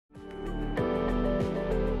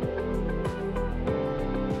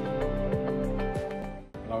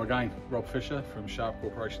Hello again, Rob Fisher from Sharp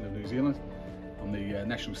Corporation of New Zealand. I'm the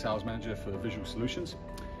National Sales Manager for Visual Solutions,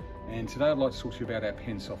 and today I'd like to talk to you about our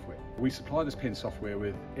pen software. We supply this pen software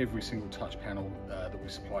with every single touch panel that we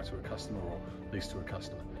supply to a customer or lease to a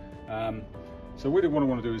customer. So really what I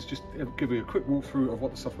want to do is just give you a quick walkthrough of what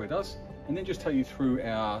the software does, and then just take you through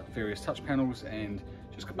our various touch panels and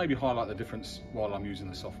just maybe highlight the difference while I'm using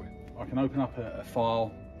the software. I can open up a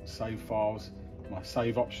file, save files. My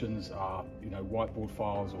save options are, whiteboard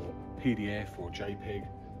files or PDF or JPEG,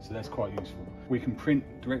 so that's quite useful. We can print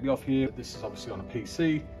directly off here. This is obviously on a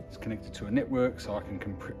PC. It's connected to a network, so I can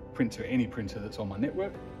print to any printer that's on my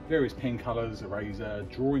network. Various pen colors, eraser,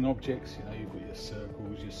 drawing objects. You've got your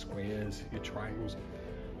circles, your squares, your triangles,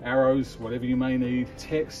 arrows, whatever you may need.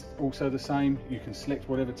 Text, also the same. You can select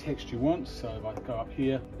whatever text you want. So if I go up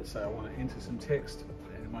here, let's say I want to enter some text,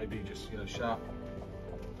 and it may be just Sharp.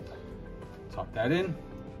 Type that in,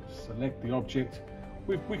 select the object.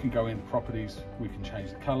 We can go into properties, we can change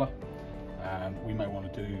the color. We may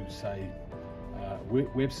want to do, say,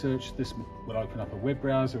 web search. This will open up a web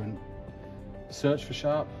browser and search for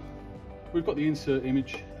Sharp. We've got the insert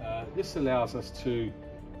image. This allows us to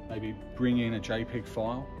maybe bring in a JPEG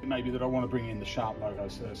file. It may be that I want to bring in the Sharp logo,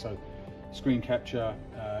 so screen capture,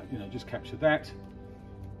 just capture that,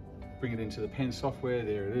 bring it into the pen software,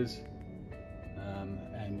 there it is,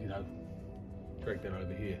 and drag that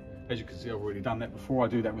over here. As you can see, I've already done that before. I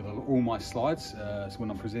do that with all my slides. So when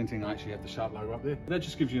I'm presenting, I actually have the Sharp logo up there. That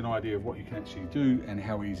just gives you an idea of what you can actually do and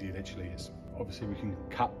how easy it actually is. Obviously, we can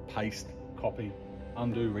cut, paste, copy,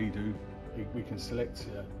 undo, redo. We can select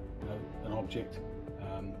an object,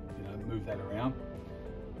 move that around.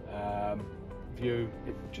 View,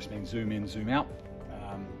 it just means zoom in, zoom out.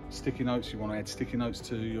 Sticky notes, you want to add sticky notes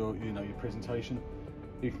to your presentation.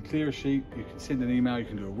 You can clear a sheet, you can send an email, you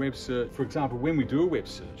can do a web search. For example, when we do a web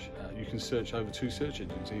search, you can search over 2 search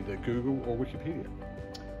engines, either Google or Wikipedia.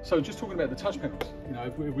 So just talking about the touch panels,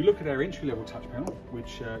 if we look at our entry-level touch panel,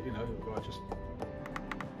 which,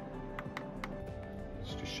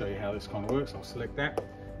 let's just show you how this kind of works. I'll select that,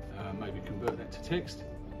 maybe convert that to text,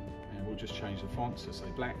 and we'll just change the font, so say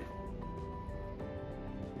black.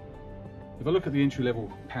 If I look at the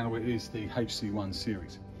entry-level panel, it is the HC1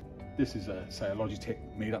 series. This is say a Logitech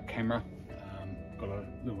meetup camera. Got a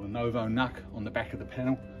little Lenovo NUC on the back of the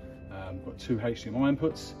panel. Got 2 HDMI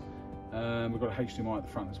inputs. We've got a HDMI at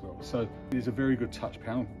the front as well. So it is a very good touch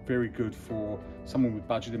panel, very good for someone with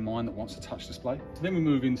budget in mind that wants a touch display. So then we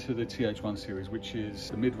move into the TH1 series, which is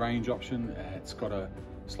the mid-range option. It's got a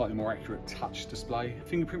slightly more accurate touch display,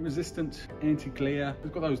 fingerprint resistant, anti-glare.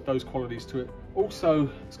 It's got those qualities to it. Also,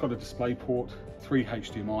 it's got a display port, 3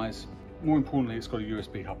 HDMIs. More importantly, it's got a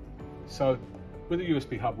USB hub. So with a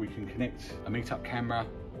USB hub, we can connect a meetup camera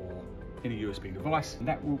or any USB device. And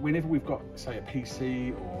that, whenever we've got, say, a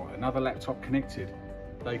PC or another laptop connected,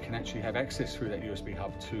 they can actually have access through that USB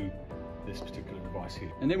hub to this particular device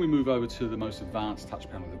here. And then we move over to the most advanced touch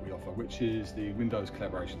panel that we offer, which is the Windows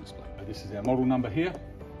Collaboration Display. This is our model number here.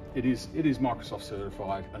 It is Microsoft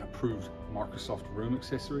certified, an approved Microsoft Room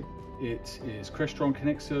accessory. It is Crestron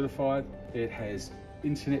Connect certified. It has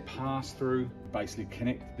internet pass-through, basically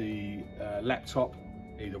connect the laptop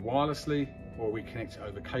either wirelessly or we connect it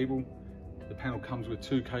over cable. The panel comes with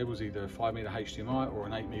 2 cables, either a 5-meter HDMI or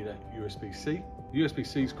an 8-meter USB-C.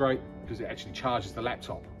 USB-C is great because it actually charges the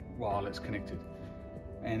laptop while it's connected,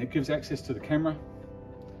 and it gives access to the camera.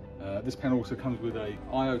 This panel also comes with a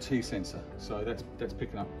IoT sensor, so that's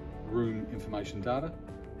picking up room information data.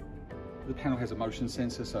 The panel has a motion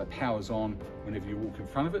sensor, so it powers on whenever you walk in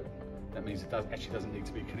front of it. That means it actually doesn't need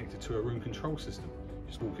to be connected to a room control system.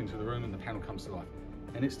 Just walk into the room and the panel comes to life.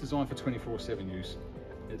 And it's designed for 24/7 use.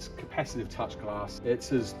 It's capacitive touch glass.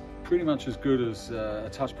 It's pretty much as good as a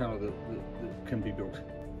touch panel that can be built.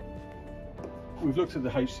 We've looked at the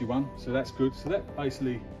HC1, so that's good. So that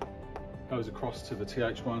basically goes across to the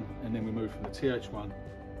TH1, and then we move from the TH1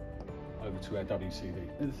 over to our WCD.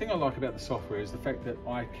 And the thing I like about the software is the fact that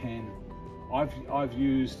I've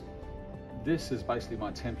used this is basically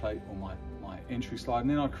my template or my entry slide, and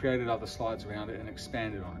then I created other slides around it and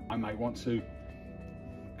expanded on it. I may want to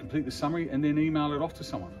complete the summary and then email it off to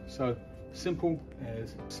someone. So simple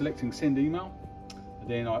as selecting send email, and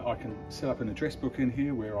then I can set up an address book in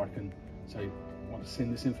here where I can say I want to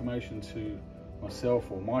send this information to myself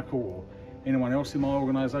or Michael or anyone else in my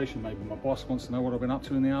organization. Maybe my boss wants to know what I've been up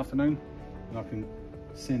to in the afternoon, and I can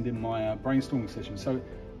send in my brainstorming session. So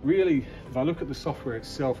really, if I look at the software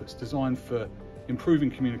itself, it's designed for improving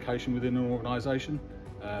communication within an organization,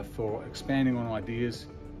 for expanding on ideas,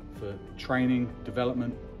 for training,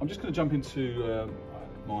 development. I'm just going to jump into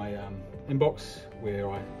my inbox where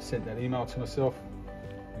I sent that email to myself.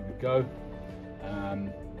 go.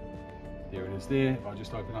 There it is there. If I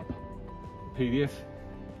just open up the PDF,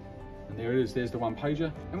 and there it is, there's the one pager.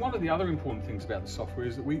 And one of the other important things about the software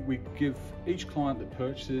is that we give each client that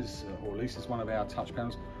purchases or leases one of our touch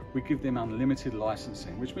panels, we give them unlimited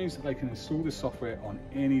licensing, which means that they can install this software on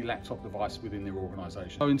any laptop device within their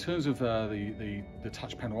organization. So in terms of the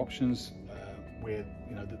touch panel options, where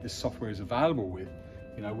that this software is available with,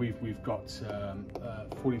 we've got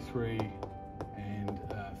 43 and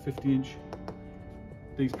 50 inch.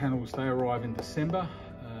 These panels, they arrive in December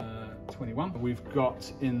 21. We've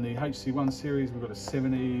got in the HC1 series, we've got a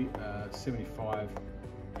 70, 75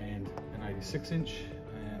 and an 86 inch,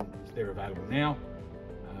 and they're available now.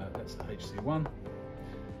 That's the HC1.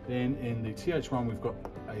 Then in the TH1, we've got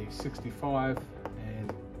a 65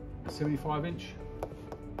 and a 75 inch.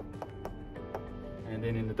 And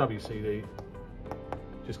then in the WCD,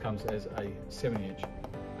 just comes as a 70 inch.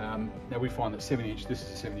 Now we find that 70 inch, this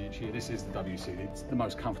is a 70 inch here, this is the WCD. It's the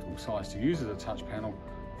most comfortable size to use as a touch panel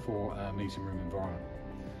for a meeting room environment.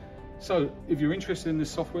 So if you're interested in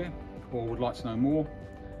this software or would like to know more,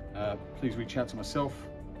 please reach out to myself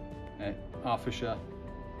at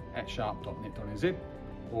rfisher@sharp.net.nz,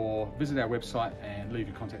 or visit our website and leave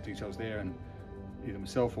your contact details there, and either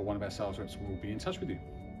myself or one of our sales reps will be in touch with you.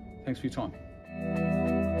 Thanks for your time.